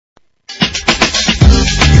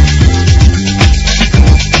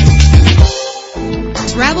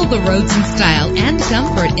the roads in style and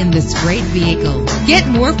comfort in this great vehicle. Get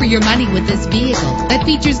more for your money with this vehicle that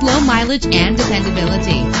features low mileage and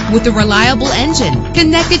dependability. With a reliable engine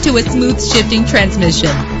connected to a smooth shifting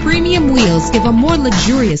transmission, premium wheels give a more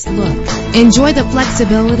luxurious look. Enjoy the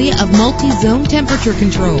flexibility of multi-zone temperature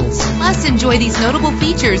controls. Plus, enjoy these notable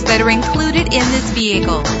features that are included in this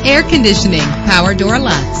vehicle: air conditioning, power door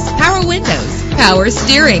locks, power windows, power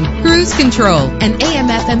steering, cruise control, and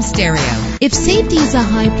AM/FM stereo. If safety is a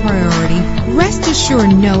high priority, rest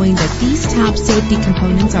assured knowing that these top safety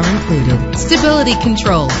components are included: stability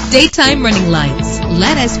control, daytime running lights.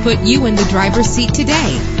 Let us put you in the driver's seat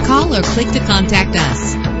today. Call or click to contact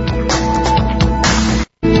us.